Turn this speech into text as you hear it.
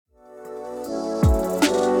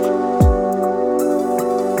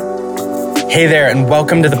Hey there, and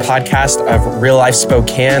welcome to the podcast of Real Life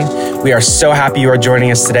Spokane. We are so happy you are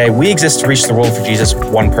joining us today. We exist to reach the world for Jesus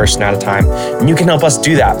one person at a time, and you can help us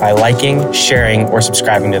do that by liking, sharing, or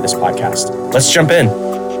subscribing to this podcast. Let's jump in.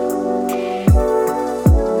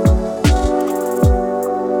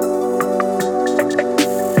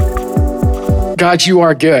 God, you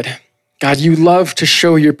are good. God, you love to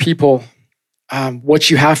show your people what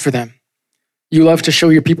you have for them. You love to show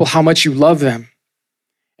your people how much you love them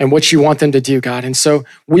and what you want them to do, God. And so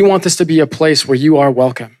we want this to be a place where you are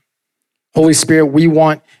welcome. Holy Spirit, we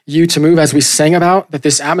want you to move as we sang about, that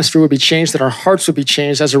this atmosphere would be changed, that our hearts would be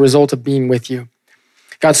changed as a result of being with you.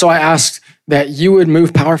 God, so I ask that you would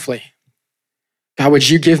move powerfully. God, would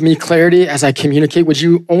you give me clarity as I communicate? Would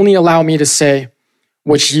you only allow me to say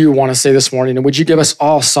what you want to say this morning? And would you give us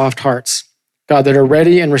all soft hearts, God, that are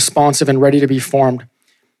ready and responsive and ready to be formed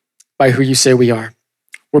by who you say we are?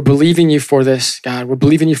 We're believing you for this, God. We're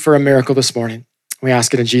believing you for a miracle this morning. We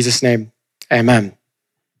ask it in Jesus' name. Amen.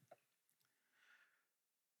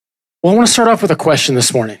 Well, I want to start off with a question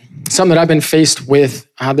this morning, something that I've been faced with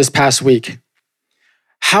this past week.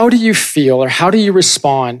 How do you feel or how do you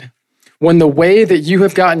respond when the way that you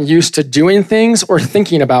have gotten used to doing things or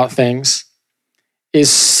thinking about things is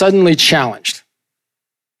suddenly challenged?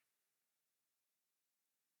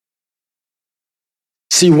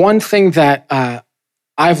 See, one thing that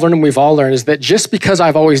I've learned and we've all learned is that just because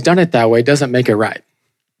I've always done it that way doesn't make it right.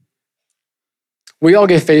 We all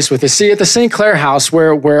get faced with this. See, at the St. Clair house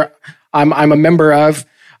where I'm a member of,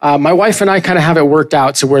 my wife and I kind of have it worked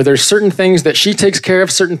out to where there's certain things that she takes care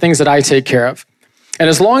of, certain things that I take care of. And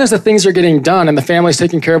as long as the things are getting done and the family's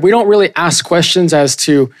taken care of, we don't really ask questions as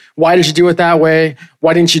to why did you do it that way?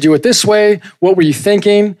 Why didn't you do it this way? What were you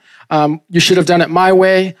thinking? You should have done it my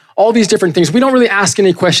way. All these different things. We don't really ask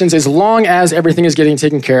any questions as long as everything is getting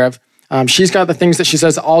taken care of. She's got the things that she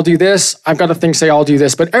says, I'll do this. I've got the things say, I'll do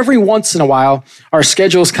this. But every once in a while, our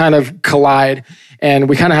schedules kind of collide and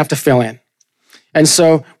we kind of have to fill in. And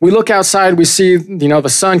so we look outside, we see, the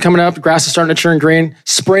sun coming up, the grass is starting to turn green.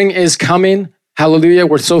 Spring is coming. Hallelujah.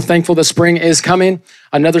 We're so thankful that spring is coming.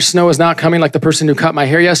 Another snow is not coming, like the person who cut my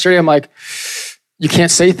hair yesterday. I'm like, you can't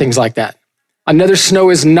say things like that. Another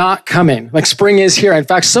snow is not coming. Like spring is here. In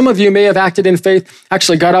fact, some of you may have acted in faith,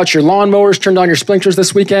 actually got out your lawnmowers, turned on your sprinklers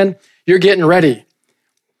this weekend. You're getting ready.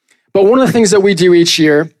 But one of the things that we do each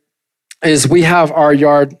year is we have our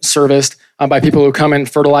yard serviced by people who come and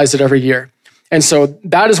fertilize it every year. And so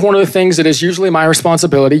that is one of the things that is usually my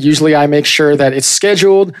responsibility. Usually I make sure that it's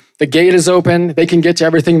scheduled, the gate is open, they can get to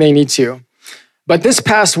everything they need to. But this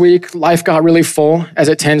past week, life got really full, as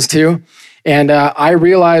it tends to. And I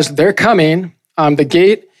realized they're coming. The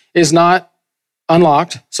gate is not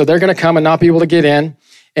unlocked, so they're going to come and not be able to get in.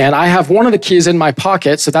 And I have one of the keys in my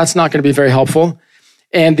pocket, so that's not going to be very helpful.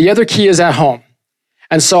 And the other key is at home.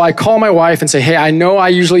 And so I call my wife and say, hey, I know I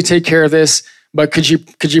usually take care of this, but could you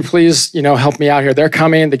please, help me out here? They're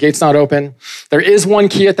coming. The gate's not open. There is one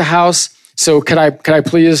key at the house, so could I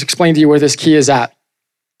please explain to you where this key is at?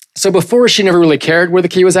 So before, she never really cared where the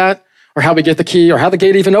key was at, or how we get the key, or how the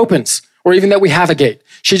gate even opens, or even that we have a gate.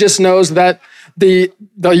 She just knows that the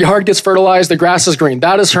yard gets fertilized, the grass is green.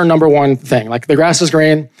 That is her number one thing. Like the grass is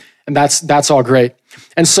green, and that's all great.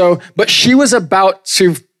 And so, but she was about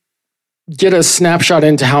to get a snapshot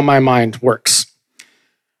into how my mind works,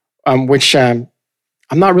 which I'm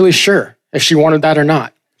not really sure if she wanted that or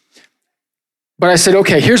not. But I said,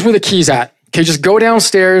 okay, here's where the key's at. Okay, just go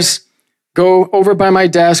downstairs, go over by my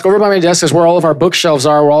desk. Over by my desk is where all of our bookshelves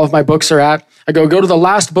are, where all of my books are at. I go to the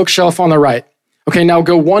last bookshelf on the right. Okay, now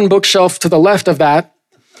go one bookshelf to the left of that.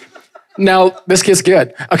 Now, this gets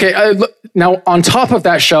good. Okay, now on top of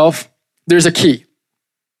that shelf, there's a key.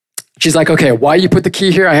 She's like, okay, why you put the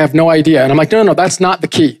key here? I have no idea. And I'm like, no, that's not the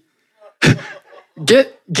key.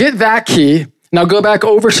 Get that key. Now go back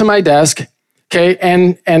over to my desk, okay,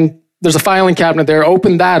 and there's a filing cabinet there.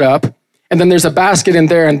 Open that up, and then there's a basket in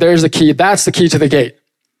there, and there's the key. That's the key to the gate.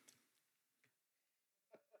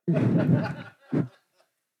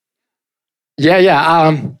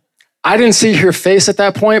 Yeah. I didn't see her face at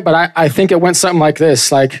that point, but I think it went something like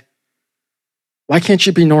this, like, why can't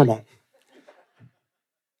you be normal?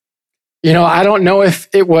 I don't know if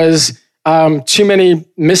it was too many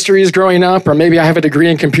mysteries growing up, or maybe I have a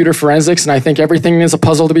degree in computer forensics and I think everything is a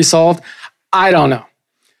puzzle to be solved. I don't know.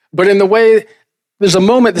 But in the way, there's a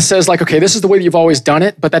moment that says like, okay, this is the way that you've always done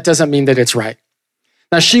it, but that doesn't mean that it's right.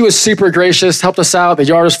 Now, she was super gracious, helped us out. The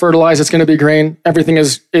yard is fertilized. It's going to be green. Everything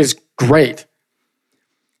is great.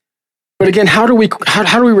 But again, how do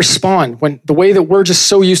we respond when the way that we're just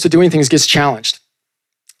so used to doing things gets challenged?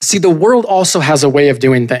 See, the world also has a way of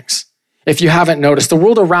doing things. If you haven't noticed, the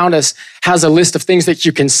world around us has a list of things that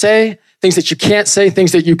you can say, things that you can't say,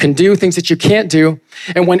 things that you can do, things that you can't do.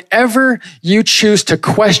 And whenever you choose to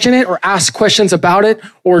question it or ask questions about it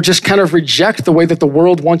or just kind of reject the way that the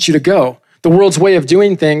world wants you to go, the world's way of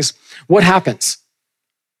doing things, what happens?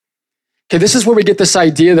 Okay, this is where we get this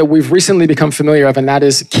idea that we've recently become familiar of, and that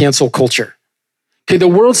is cancel culture. Okay, the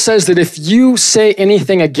world says that if you say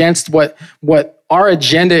anything against what our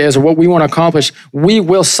agenda is or what we want to accomplish, we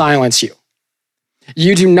will silence you.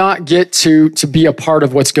 You do not get to be a part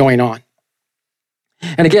of what's going on.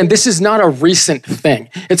 And again, this is not a recent thing.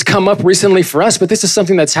 It's come up recently for us, but this is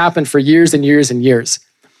something that's happened for years and years and years.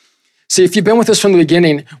 See, if you've been with us from the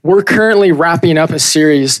beginning, we're currently wrapping up a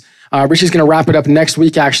series. Richie's going to wrap it up next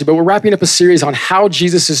week, actually, but we're wrapping up a series on how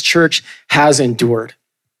Jesus' church has endured.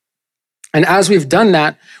 And as we've done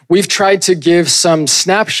that, we've tried to give some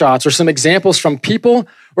snapshots or some examples from people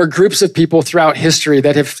or groups of people throughout history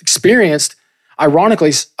that have experienced,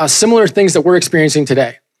 ironically, similar things that we're experiencing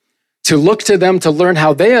today. To look to them to learn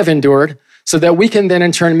how they have endured so that we can then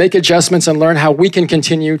in turn make adjustments and learn how we can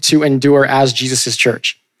continue to endure as Jesus'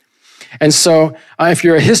 church. And so if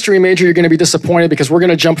you're a history major, you're going to be disappointed because we're going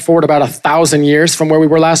to jump forward about 1,000 years from where we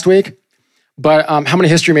were last week. But how many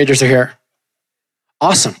history majors are here?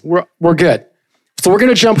 Awesome. We're good. So we're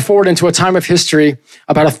going to jump forward into a time of history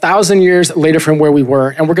about 1,000 years later from where we were,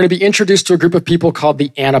 and we're going to be introduced to a group of people called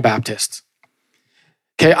the Anabaptists.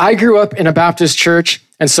 Okay, I grew up in a Baptist church,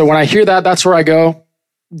 and so when I hear that, that's where I go.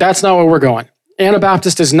 That's not where we're going.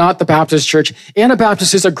 Anabaptist is not the Baptist church.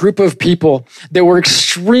 Anabaptist is a group of people that were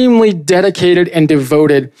extremely dedicated and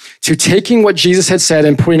devoted to taking what Jesus had said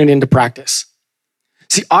and putting it into practice.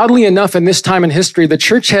 See, oddly enough, in this time in history, the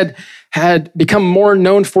church had become more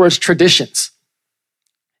known for its traditions.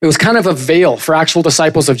 It was kind of a veil for actual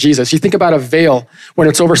disciples of Jesus. You think about a veil when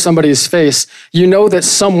it's over somebody's face, you know that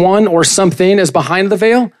someone or something is behind the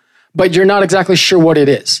veil, but you're not exactly sure what it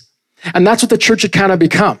is. And that's what the church had kind of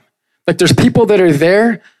become. Like there's people that are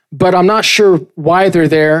there, but I'm not sure why they're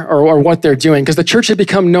there or what they're doing, because the church had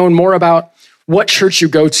become known more about what church you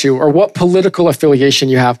go to or what political affiliation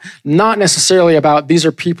you have, not necessarily about these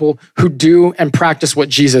are people who do and practice what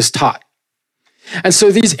Jesus taught. And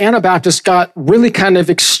so these Anabaptists got really kind of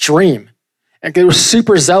extreme. And they were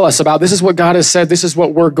super zealous about this is what God has said, this is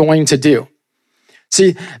what we're going to do.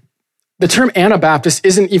 See, the term Anabaptist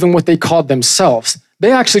isn't even what they called themselves.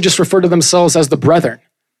 They actually just referred to themselves as the brethren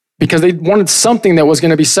because they wanted something that was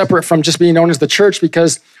going to be separate from just being known as the church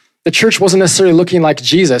because the church wasn't necessarily looking like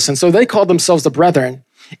Jesus. And so they called themselves the brethren.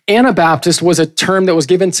 Anabaptist was a term that was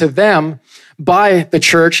given to them by the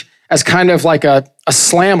church as kind of like a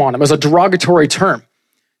slam on them, as a derogatory term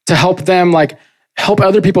to help them, help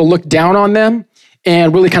other people look down on them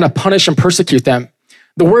and really kind of punish and persecute them.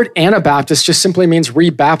 The word Anabaptist just simply means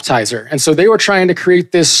rebaptizer. And so they were trying to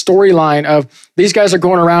create this storyline of these guys are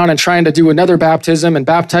going around and trying to do another baptism and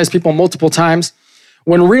baptize people multiple times,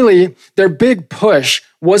 when really their big push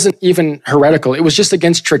wasn't even heretical. It was just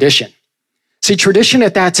against tradition. See, tradition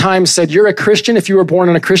at that time said you're a Christian if you were born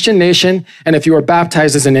in a Christian nation and if you were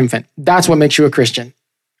baptized as an infant. That's what makes you a Christian.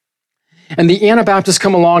 And the Anabaptists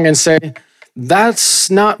come along and say,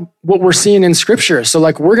 that's not what we're seeing in scripture. So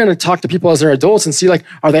we're going to talk to people as they're adults and see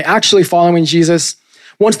are they actually following Jesus?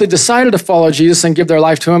 Once they decided to follow Jesus and give their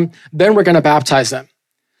life to him, then we're going to baptize them.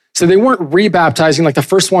 So they weren't rebaptizing like the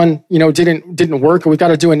first one, didn't work, and we've got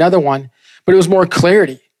to do another one. But it was more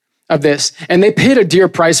clarity of this. And they paid a dear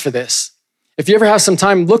price for this. If you ever have some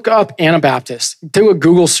time, look up Anabaptists, do a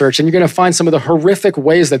Google search, and you're going to find some of the horrific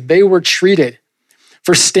ways that they were treated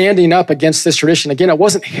for standing up against this tradition. Again, it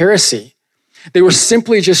wasn't heresy. They were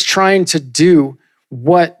simply just trying to do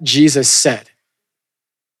what Jesus said.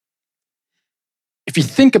 If you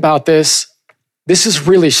think about this, this is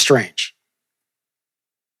really strange.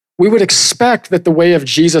 We would expect that the way of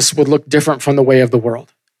Jesus would look different from the way of the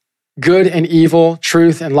world. Good and evil,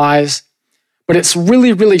 truth and lies. But it's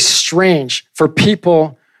really, really strange for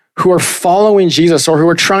people who are following Jesus or who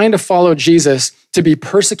are trying to follow Jesus to be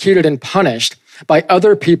persecuted and punished by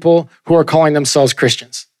other people who are calling themselves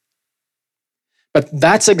Christians. But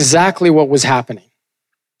that's exactly what was happening.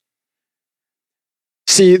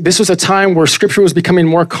 See, this was a time where scripture was becoming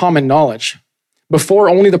more common knowledge. Before,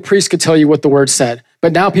 only the priest could tell you what the word said.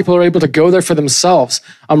 But now people are able to go there for themselves.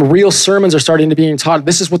 Real sermons are starting to be taught.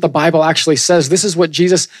 This is what the Bible actually says. This is what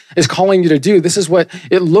Jesus is calling you to do. This is what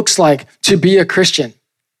it looks like to be a Christian.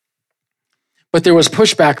 But there was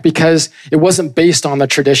pushback because it wasn't based on the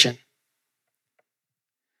tradition.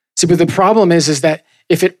 See, but the problem is that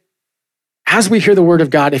as we hear the word of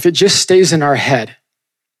God, if it just stays in our head,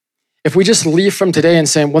 if we just leave from today and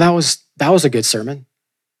saying, well, that was a good sermon.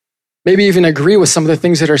 maybe even agree with some of the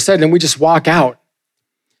things that are said, and we just walk out,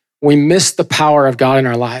 we miss the power of God in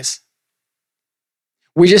our lives.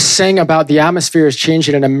 We just sang about the atmosphere is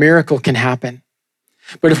changing and a miracle can happen.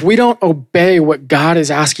 But if we don't obey what God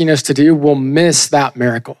is asking us to do, we'll miss that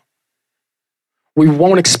miracle. We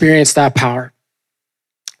won't experience that power.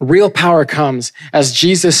 Real power comes as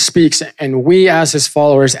Jesus speaks and we as his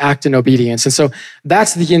followers act in obedience. And so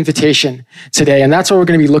that's the invitation today. And that's what we're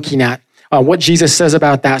going to be looking at, what Jesus says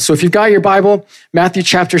about that. So if you've got your Bible, Matthew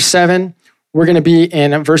chapter 7, we're going to be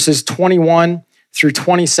in verses 21 through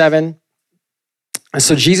 27. And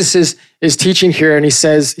so Jesus is teaching here, and he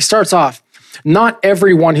starts off, "Not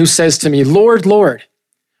everyone who says to me, 'Lord, Lord,'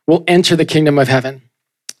 will enter the kingdom of heaven,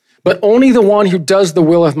 but only the one who does the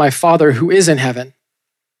will of my Father who is in heaven.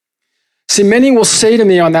 See, many will say to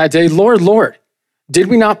me on that day, 'Lord, Lord, did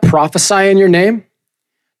we not prophesy in your name?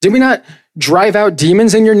 Did we not drive out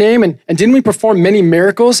demons in your name? And didn't we perform many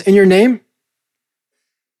miracles in your name?'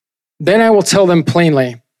 Then I will tell them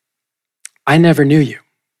plainly, 'I never knew you.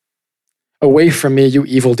 Away from me, you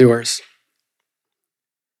evildoers.'"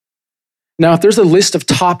 Now, if there's a list of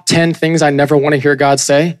top 10 things I never want to hear God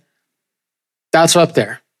say, that's up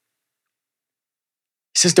there.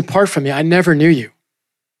 He says, "Depart from me, I never knew you."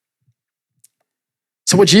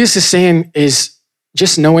 So what Jesus is saying is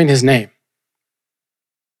just knowing his name,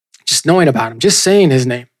 just knowing about him, just saying his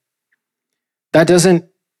name, that doesn't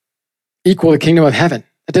equal the kingdom of heaven.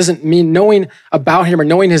 That doesn't mean knowing about him or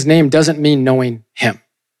knowing his name doesn't mean knowing him.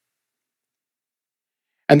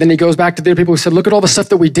 And then he goes back to the people who said, "Look at all the stuff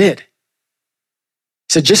that we did."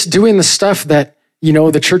 He said, just doing the stuff that,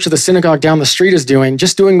 the church of the synagogue down the street is doing,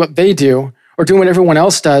 just doing what they do or doing what everyone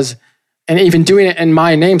else does, and even doing it in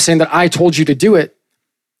my name, saying that I told you to do it.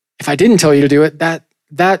 If I didn't tell you to do it,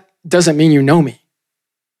 that doesn't mean you know me.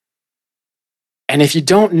 And if you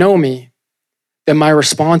don't know me, then my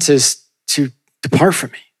response is to depart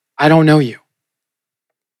from me. I don't know you.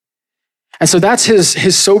 And so that's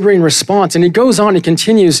his sobering response. And he goes on, he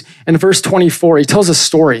continues in verse 24. He tells a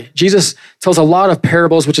story. Jesus tells a lot of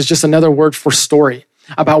parables, which is just another word for story,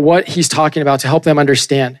 about what he's talking about to help them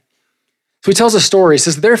understand. So he tells a story. He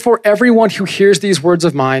says, "Therefore, everyone who hears these words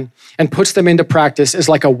of mine and puts them into practice is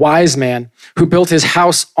like a wise man who built his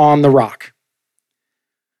house on the rock.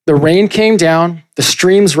 The rain came down, the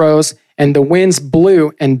streams rose, and the winds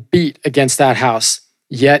blew and beat against that house,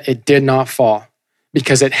 yet it did not fall,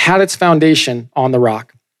 because it had its foundation on the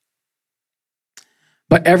rock.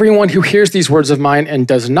 But everyone who hears these words of mine and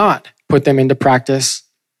does not put them into practice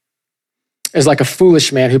is like a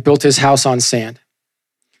foolish man who built his house on sand.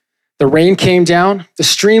 The rain came down, the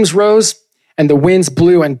streams rose, and the winds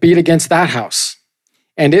blew and beat against that house,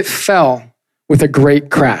 and it fell with a great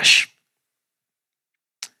crash."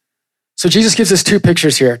 So Jesus gives us two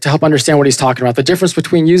pictures here to help understand what he's talking about, the difference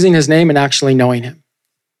between using his name and actually knowing him.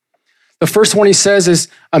 The first one he says is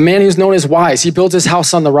a man who's known as wise. He builds his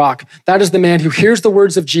house on the rock. That is the man who hears the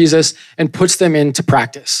words of Jesus and puts them into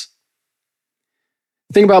practice.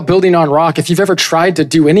 The thing about building on rock, if you've ever tried to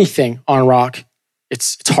do anything on rock,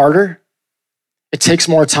 it's harder. It takes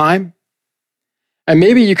more time. And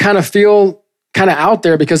maybe you kind of feel kind of out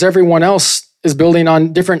there because everyone else is building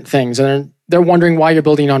on different things and they're wondering why you're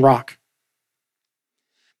building on rock.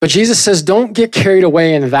 But Jesus says, don't get carried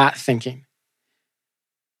away in that thinking.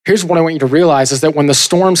 Here's what I want you to realize is that when the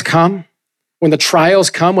storms come, when the trials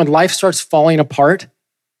come, when life starts falling apart,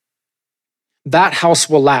 that house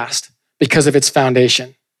will last because of its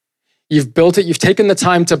foundation. You've built it, you've taken the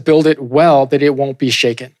time to build it well that it won't be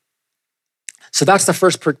shaken. So that's the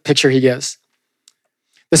first picture he gives.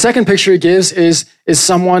 The second picture he gives is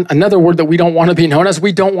someone, another word that we don't want to be known as,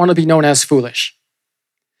 we don't want to be known as foolish.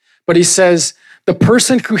 But he says, the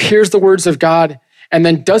person who hears the words of God and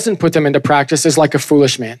then doesn't put them into practice is like a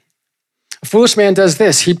foolish man. A foolish man does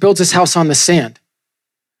this. He builds his house on the sand.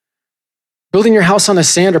 Building your house on the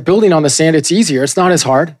sand or building on the sand, it's easier. It's not as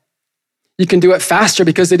hard. You can do it faster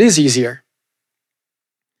because it is easier.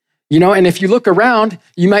 And if you look around,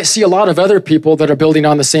 you might see a lot of other people that are building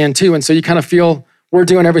on the sand too. And so you kind of feel we're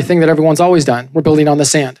doing everything that everyone's always done. We're building on the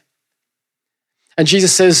sand. And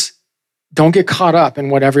Jesus says, don't get caught up in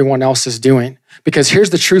what everyone else is doing. Because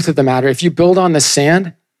here's the truth of the matter. If you build on the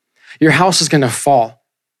sand, your house is going to fall.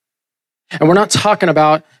 And we're not talking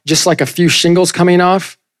about just like a few shingles coming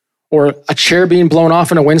off or a chair being blown off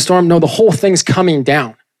in a windstorm. No, the whole thing's coming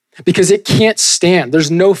down because it can't stand. There's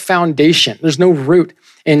no foundation. There's no root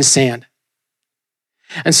in sand.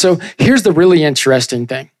 And so here's the really interesting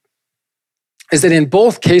thing is that in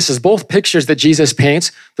both cases, both pictures that Jesus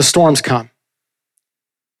paints, the storms come.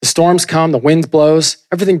 The storms come, the wind blows,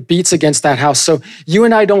 everything beats against that house. So you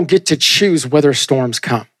and I don't get to choose whether storms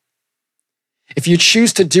come. If you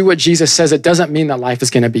choose to do what Jesus says, it doesn't mean that life is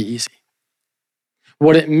going to be easy.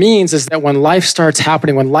 What it means is that when life starts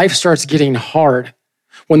happening, when life starts getting hard,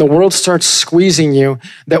 when the world starts squeezing you,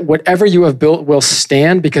 that whatever you have built will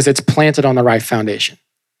stand because it's planted on the right foundation.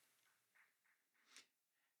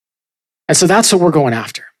 And so that's what we're going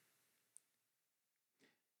after.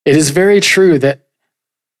 It is very true that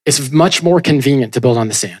it's much more convenient to build on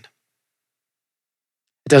the sand.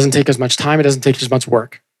 It doesn't take as much time. It doesn't take as much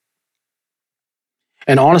work.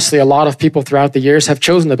 And honestly, a lot of people throughout the years have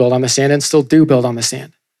chosen to build on the sand and still do build on the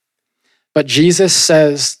sand. But Jesus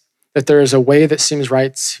says that there is a way that seems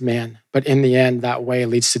right to man, but in the end, that way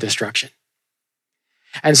leads to destruction.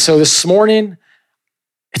 And so this morning,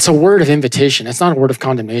 it's a word of invitation. It's not a word of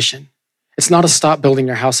condemnation. It's not a stop building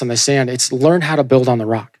your house on the sand. It's learn how to build on the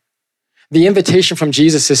rock. The invitation from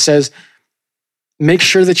Jesus says, make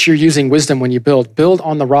sure that you're using wisdom when you build. Build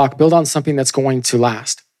on the rock. Build on something that's going to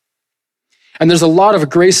last. And there's a lot of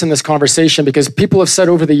grace in this conversation because people have said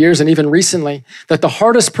over the years and even recently that the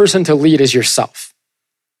hardest person to lead is yourself.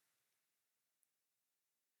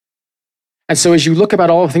 And so as you look about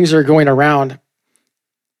all the things that are going around,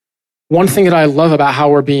 one thing that I love about how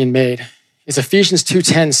we're being made is Ephesians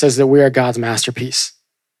 2:10 says that we are God's masterpiece.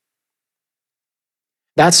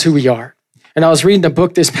 That's who we are. And I was reading a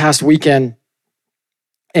book this past weekend,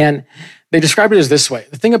 and they described it as this way.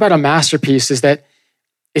 The thing about a masterpiece is that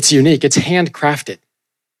it's unique. It's handcrafted.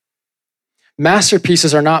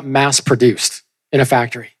 Masterpieces are not mass-produced in a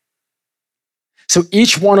factory. So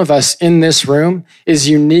each one of us in this room is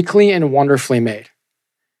uniquely and wonderfully made.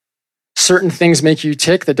 Certain things make you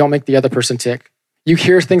tick that don't make the other person tick. You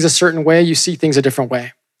hear things a certain way, you see things a different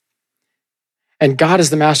way. And God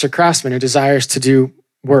is the master craftsman who desires to do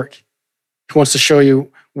work. He wants to show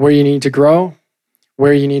you where you need to grow,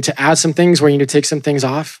 where you need to add some things, where you need to take some things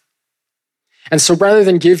off. And so rather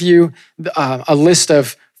than give you a list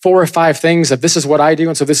of 4 or 5 things of this is what I do,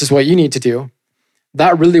 and so this is what you need to do,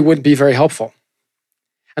 that really wouldn't be very helpful.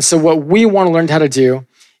 And so what we want to learn how to do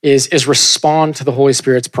is respond to the Holy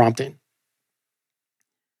Spirit's prompting.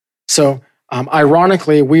 So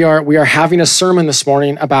ironically, we are having a sermon this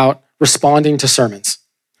morning about responding to sermons.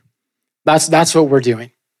 That's what we're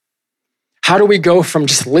doing. How do we go from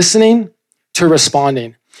just listening to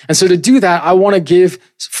responding? And so to do that, I want to give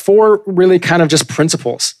 4 really kind of just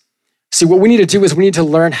principles. See, what we need to do is we need to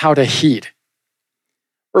learn how to heed.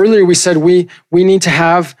 Earlier, we said we need to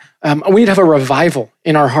have a revival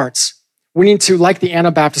in our hearts. We need to, like the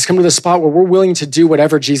Anabaptists, come to the spot where we're willing to do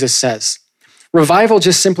whatever Jesus says. Revival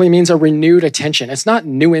just simply means a renewed attention. It's not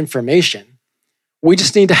new information. We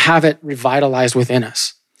just need to have it revitalized within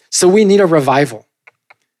us. So we need a revival.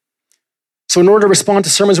 So in order to respond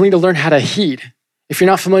to sermons, we need to learn how to heed. If you're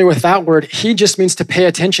not familiar with that word, heed just means to pay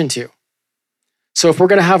attention to. So if we're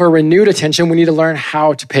going to have a renewed attention, we need to learn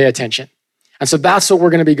how to pay attention. And so that's what we're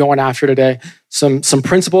going to be going after today. Some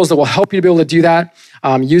principles that will help you to be able to do that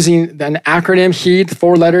using an acronym, HEED,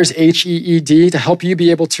 4 letters, HEED, to help you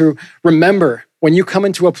be able to remember when you come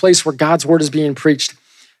into a place where God's word is being preached,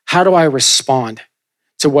 how do I respond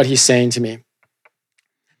to what he's saying to me?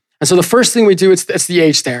 And so the first thing we do, it's the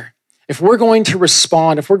H there. If we're going to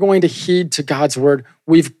respond, if we're going to heed to God's word,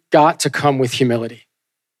 we've got to come with humility.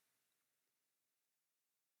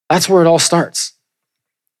 That's where it all starts.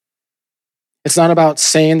 It's not about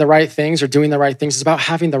saying the right things or doing the right things. It's about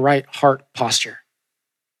having the right heart posture.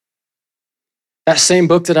 That same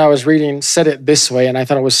book that I was reading said it this way, and I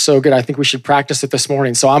thought it was so good. I think we should practice it this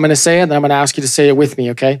morning. So I'm going to say it, and then I'm going to ask you to say it with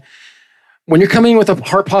me, okay? When you're coming with a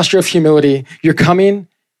heart posture of humility, you're coming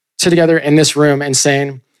together in this room and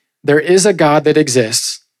saying, there is a God that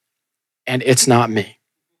exists, and it's not me.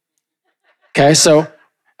 Okay, so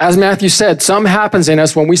as Matthew said, something happens in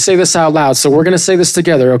us when we say this out loud. So we're going to say this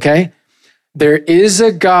together, okay? There is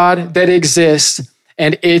a God that exists,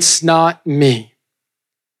 and it's not me.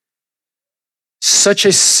 Such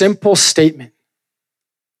a simple statement,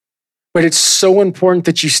 but it's so important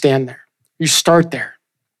that you stand there. You start there.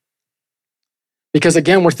 Because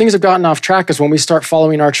again, where things have gotten off track is when we start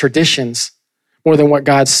following our traditions more than what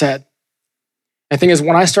God said. The thing is,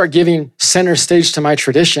 when I start giving center stage to my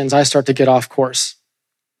traditions, I start to get off course.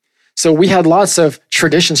 So we had lots of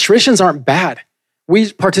traditions. Traditions aren't bad.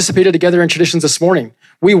 We participated together in traditions this morning.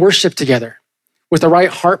 We worship together. With the right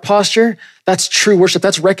heart posture, that's true worship.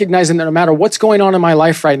 That's recognizing that no matter what's going on in my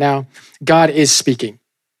life right now, God is speaking.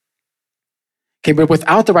 Okay, but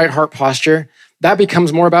without the right heart posture, that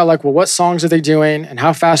becomes more about like, well, what songs are they doing and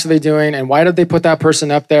how fast are they doing and why did they put that person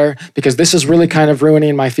up there? Because this is really kind of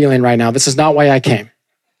ruining my feeling right now. This is not why I came.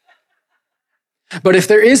 But if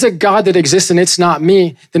there is a God that exists and it's not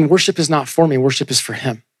me, then worship is not for me. Worship is for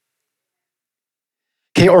him.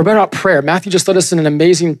 Okay, or about prayer. Matthew just led us in an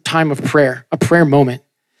amazing time of prayer, a prayer moment.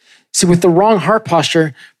 See, with the wrong heart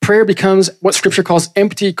posture, prayer becomes what Scripture calls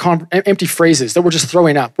empty phrases that we're just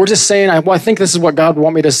throwing up. We're just saying, well, I think this is what God would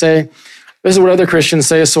want me to say. This is what other Christians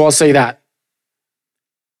say, so I'll say that.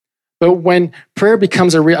 But when prayer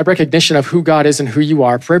becomes a recognition of who God is and who you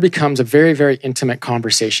are, prayer becomes a very, very intimate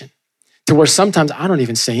conversation to where sometimes I don't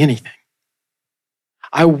even say anything.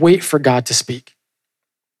 I wait for God to speak.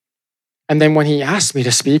 And then when he asks me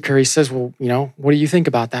to speak, or he says, well, what do you think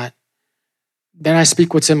about that? Then I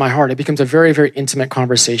speak what's in my heart. It becomes a very, very intimate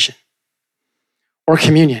conversation. Or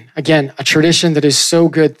communion. Again, a tradition that is so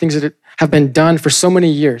good, things that have been done for so many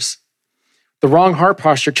years. The wrong heart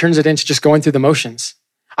posture turns it into just going through the motions.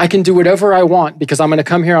 I can do whatever I want because I'm going to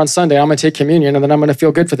come here on Sunday, I'm going to take communion, and then I'm going to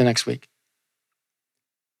feel good for the next week.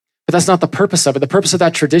 But that's not the purpose of it. The purpose of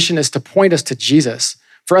that tradition is to point us to Jesus,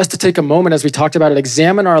 for us to take a moment, as we talked about it,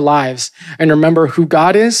 examine our lives and remember who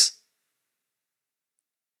God is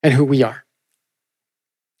and who we are.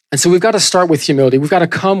 And so we've got to start with humility. We've got to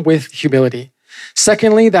come with humility.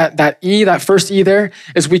 Secondly, that first E there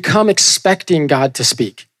is we come expecting God to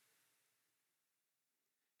speak.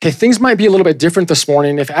 Okay, things might be a little bit different this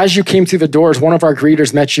morning if as you came through the doors, one of our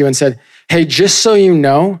greeters met you and said, hey, just so you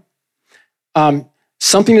know,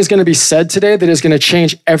 something is going to be said today that is going to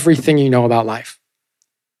change everything you know about life.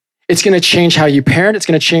 It's going to change how you parent. It's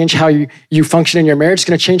going to change how you function in your marriage. It's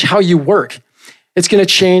going to change how you work. It's going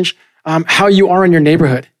to change how you are in your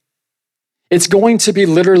neighborhood. It's going to be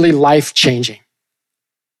literally life-changing.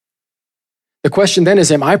 The question then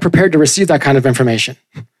is, am I prepared to receive that kind of information?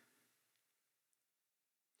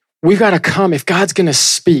 We've got to come. If God's going to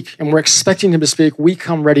speak and we're expecting him to speak, we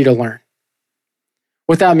come ready to learn.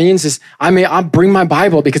 What that means is I'll bring my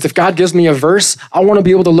Bible because if God gives me a verse, I want to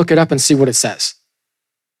be able to look it up and see what it says.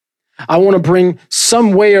 I want to bring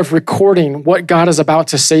some way of recording what God is about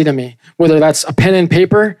to say to me, whether that's a pen and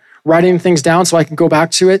paper, writing things down so I can go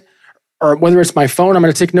back to it, or whether it's my phone, I'm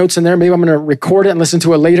going to take notes in there. Maybe I'm going to record it and listen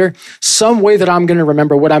to it later. Some way that I'm going to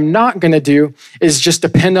remember. What I'm not going to do is just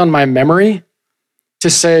depend on my memory to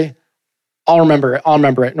say, I'll remember it,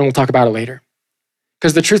 and we'll talk about it later.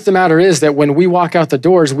 Because the truth of the matter is that when we walk out the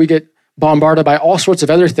doors, we get bombarded by all sorts of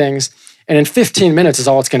other things, and in 15 minutes is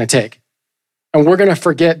all it's going to take. And we're going to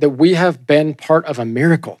forget that we have been part of a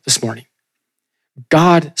miracle this morning.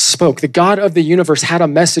 God spoke. The God of the universe had a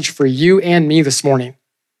message for you and me this morning.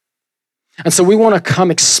 And so we want to come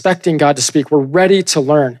expecting God to speak. We're ready to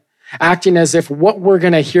learn, acting as if what we're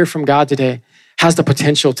going to hear from God today has the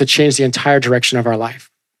potential to change the entire direction of our life.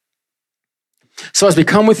 So as we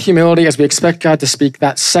come with humility, as we expect God to speak,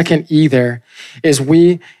 that second E there is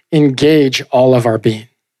we engage all of our being.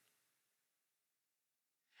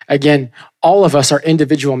 Again, all of us are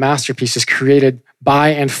individual masterpieces created by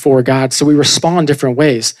and for God, so we respond different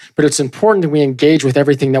ways, but it's important that we engage with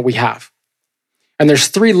everything that we have. And there's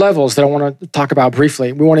 3 levels that I want to talk about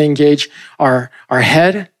briefly. We want to engage our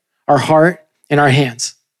head, our heart, and our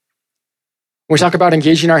hands. When we talk about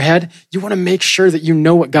engaging our head, you want to make sure that you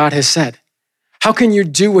know what God has said. How can you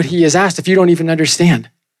do what he has asked if you don't even understand?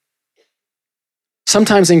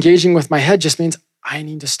 Sometimes engaging with my head just means I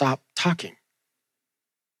need to stop talking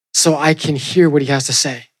so I can hear what he has to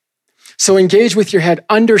say. So engage with your head.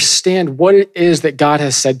 Understand what it is that God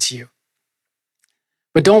has said to you.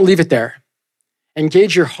 But don't leave it there.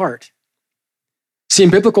 Engage your heart. See, in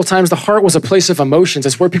biblical times, the heart was a place of emotions.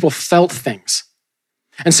 It's where people felt things.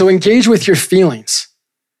 And so engage with your feelings.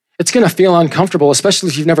 It's going to feel uncomfortable, especially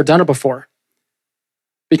if you've never done it before.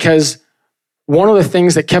 Because one of the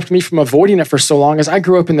things that kept me from avoiding it for so long is I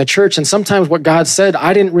grew up in the church, and sometimes what God said,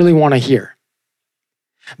 I didn't really want to hear.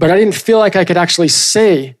 But I didn't feel like I could actually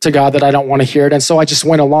say to God that I don't want to hear it. And so I just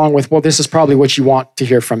went along with, well, this is probably what you want to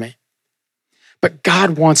hear from me. But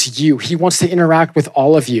God wants you. He wants to interact with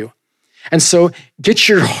all of you. And so get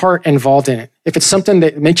your heart involved in it. If it's something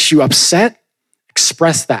that makes you upset,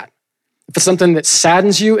 express that. If it's something that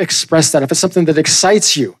saddens you, express that. If it's something that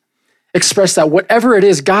excites you, express that. Whatever it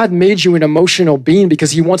is, God made you an emotional being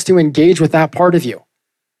because he wants to engage with that part of you.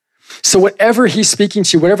 So whatever he's speaking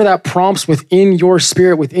to you, whatever that prompts within your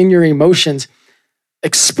spirit, within your emotions,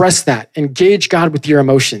 express that. Engage God with your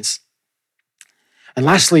emotions. And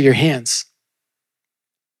lastly, your hands.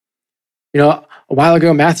 You know, a while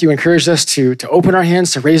ago, Matthew encouraged us to open our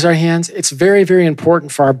hands, to raise our hands. It's very, very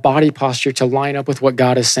important for our body posture to line up with what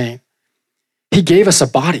God is saying. He gave us a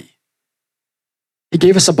body. He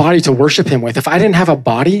gave us a body to worship him with. If I didn't have a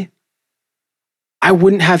body, I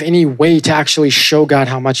wouldn't have any way to actually show God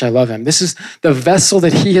how much I love him. This is the vessel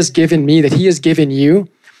that he has given me, that he has given you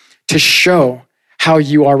to show how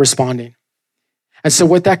you are responding. And so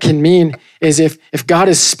what that can mean is if God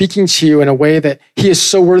is speaking to you in a way that he is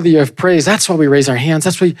so worthy of praise, that's why we raise our hands.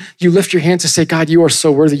 That's why you lift your hands to say, God, you are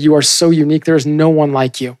so worthy. You are so unique. There is no one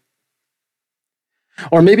like you.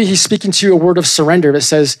 Or maybe he's speaking to you a word of surrender that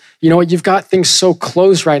says, you know what, you've got things so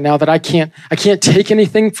closed right now that I can't take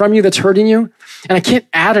anything from you that's hurting you, and I can't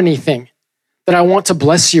add anything that I want to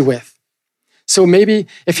bless you with. So maybe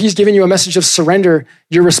if he's giving you a message of surrender,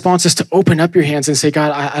 your response is to open up your hands and say,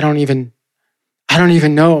 God, I don't even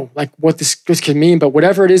know like what this can mean, but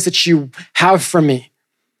whatever it is that you have from me,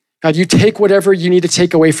 God, you take whatever you need to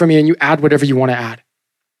take away from me and you add whatever you want to add.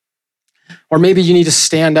 Or maybe you need to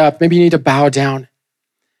stand up. Maybe you need to bow down.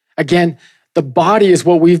 Again, the body is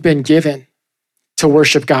what we've been given to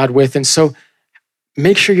worship God with. And so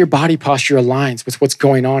make sure your body posture aligns with what's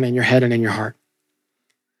going on in your head and in your heart.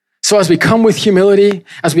 So as we come with humility,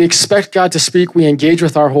 as we expect God to speak, we engage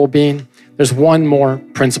with our whole being. There's one more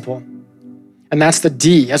principle. And that's the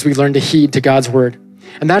D as we learn to heed to God's word.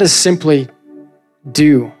 And that is simply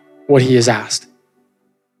do what he has asked.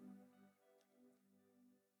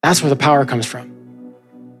 That's where the power comes from.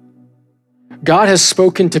 God has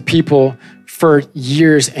spoken to people for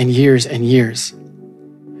years and years and years.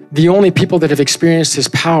 The only people that have experienced his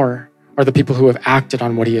power are the people who have acted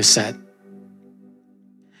on what he has said.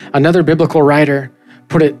 Another biblical writer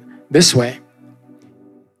put it this way.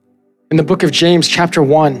 In the book of James, chapter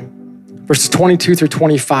 1, verses 22 through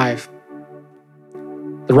 25,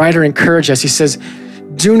 the writer encourages us. He says,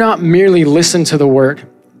 do not merely listen to the word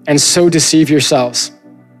and so deceive yourselves.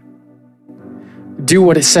 Do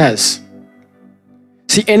what it says.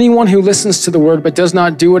 See, anyone who listens to the word but does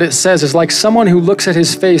not do what it says is like someone who looks at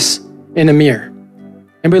his face in a mirror.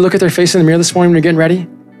 Anybody look at their face in the mirror this morning when you're getting ready?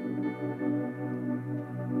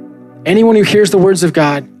 Anyone who hears the words of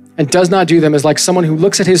God and does not do them is like someone who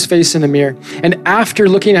looks at his face in the mirror and after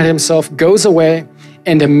looking at himself goes away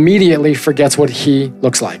and immediately forgets what he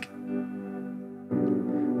looks like.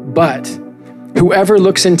 But whoever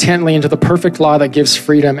looks intently into the perfect law that gives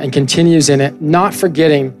freedom and continues in it, not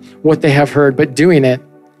forgetting what they have heard, but doing it,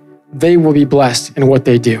 they will be blessed in what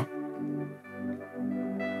they do.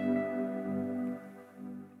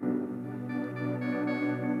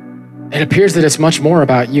 It appears that it's much more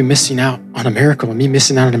about you missing out on a miracle and me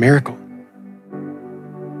missing out on a miracle.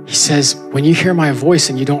 He says, when you hear my voice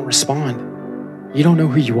and you don't respond, you don't know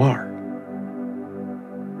who you are.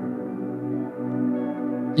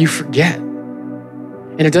 You forget.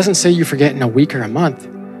 And it doesn't say you forget in a week or a month.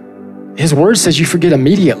 His word says you forget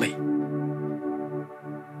immediately.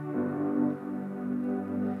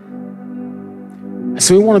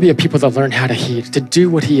 So we want to be a people that learn how to heed, to do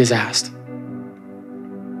what he has asked.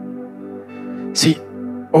 See,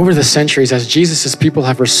 over the centuries, as Jesus' people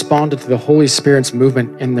have responded to the Holy Spirit's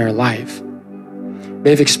movement in their life,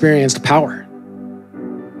 they've experienced power.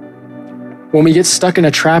 When we get stuck in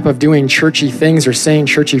a trap of doing churchy things or saying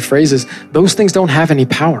churchy phrases, those things don't have any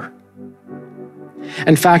power.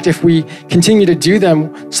 In fact, if we continue to do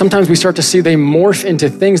them, sometimes we start to see they morph into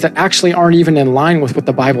things that actually aren't even in line with what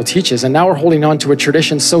the Bible teaches. And now we're holding on to a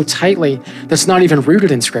tradition so tightly that's not even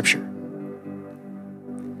rooted in Scripture.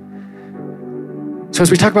 So as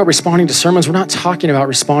we talk about responding to sermons, we're not talking about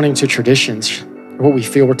responding to traditions or what we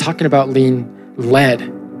feel. We're talking about being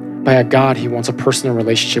led by a God who wants a personal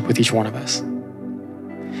relationship with each one of us.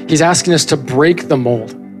 He's asking us to break the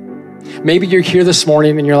mold. Maybe you're here this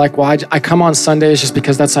morning and you're like, well, I come on Sundays just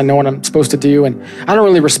because I know what I'm supposed to do. And I don't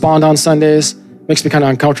really respond on Sundays. Makes me kind of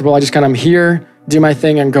uncomfortable. I just I'm here, do my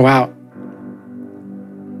thing and go out.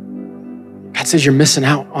 God says you're missing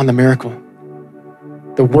out on the miracle.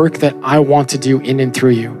 The work that I want to do in and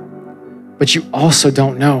through you. But you also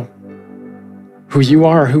don't know who you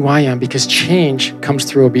are or who I am because change comes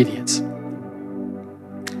through obedience.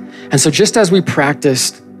 And so just as we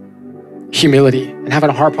practiced humility and having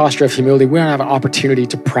a heart posture of humility, we don't have an opportunity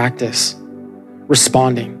to practice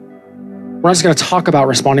responding. We're not just going to talk about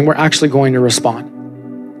responding, we're actually going to respond.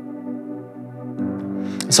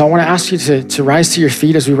 So I want to ask you to rise to your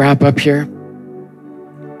feet as we wrap up here.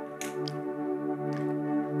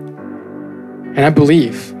 And I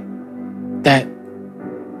believe that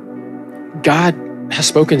God has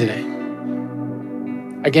spoken today.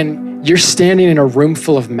 Again, you're standing in a room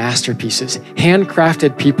full of masterpieces,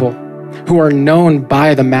 handcrafted people who are known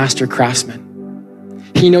by the master craftsman.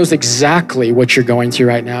 He knows exactly what you're going through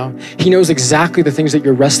right now. He knows exactly the things that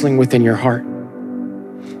you're wrestling with in your heart.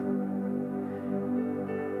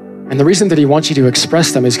 And the reason that he wants you to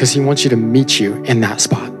express them is because he wants you to meet you in that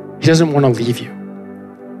spot. He doesn't want to leave you.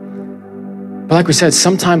 But like we said,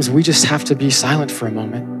 sometimes we just have to be silent for a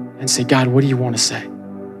moment and say, God, what do you want to say?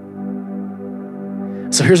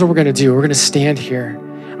 So here's what we're gonna do. We're gonna stand here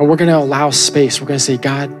and we're gonna allow space. We're gonna say,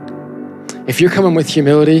 God, if you're coming with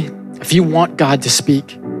humility, if you want God to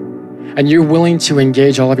speak and you're willing to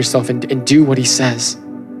engage all of yourself and do what he says,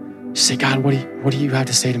 just say, God, what do you have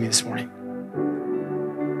to say to me this morning?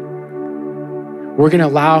 We're gonna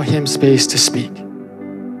allow him space to speak.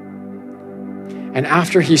 And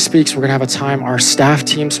after he speaks, we're gonna have a time, our staff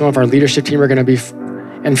team, some of our leadership team are gonna be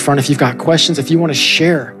in front. If you've got questions, if you wanna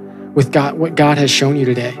share with God what God has shown you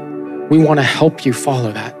today, we wanna help you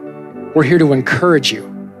follow that. We're here to encourage you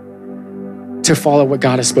to follow what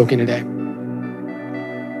God has spoken today.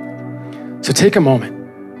 So take a moment,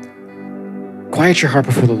 quiet your heart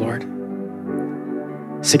before the Lord.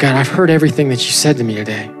 Say, God, I've heard everything that you said to me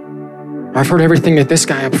today. I've heard everything that this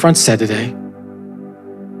guy up front said today.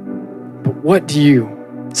 But what do you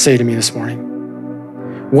say to me this morning?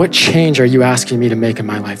 What change are you asking me to make in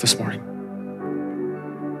my life this morning?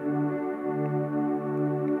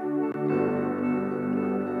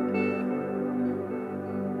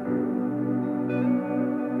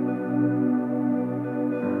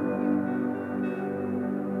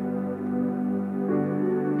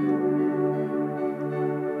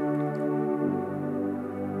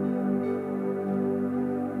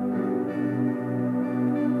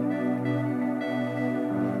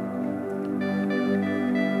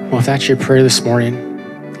 Well, if that's your prayer this morning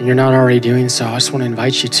and you're not already doing so, I just want to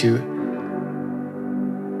invite you to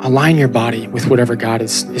align your body with whatever God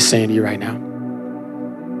is saying to you right now.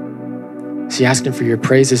 Is he asking for your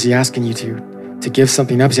praise? Is he asking you to give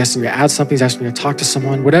something up? Is he asking you to add something? Is he asking you to talk to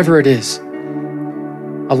someone? Whatever it is,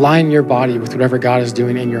 align your body with whatever God is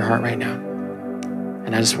doing in your heart right now.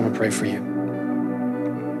 And I just want to pray for you.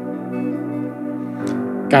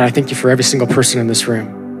 God, I thank you for every single person in this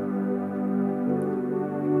room.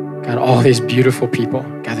 God, all these beautiful people,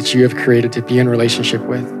 God, that you have created to be in relationship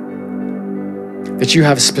with, that you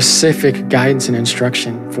have specific guidance and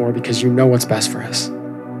instruction for because you know what's best for us.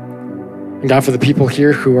 And God, for the people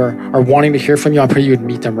here who are wanting to hear from you, I pray you would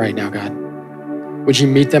meet them right now, God. Would you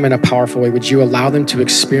meet them in a powerful way? Would you allow them to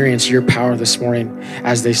experience your power this morning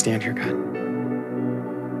as they stand here, God?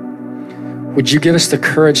 Would you give us the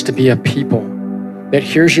courage to be a people that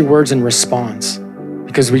hears your words and responds?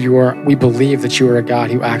 Because we believe that you are a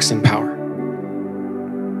God who acts in power.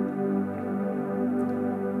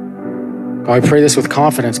 God, I pray this with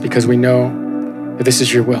confidence because we know that this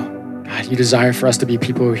is your will. God, you desire for us to be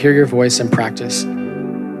people who hear your voice and practice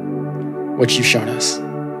what you've shown us.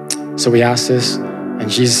 So we ask this in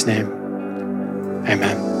Jesus' name,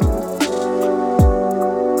 amen.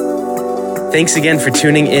 Thanks again for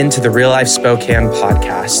tuning in to the Real Life Spokane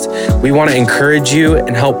podcast. We want to encourage you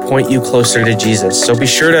and help point you closer to Jesus. So be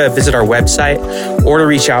sure to visit our website or to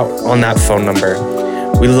reach out on that phone number.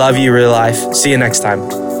 We love you, Real Life. See you next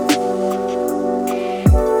time.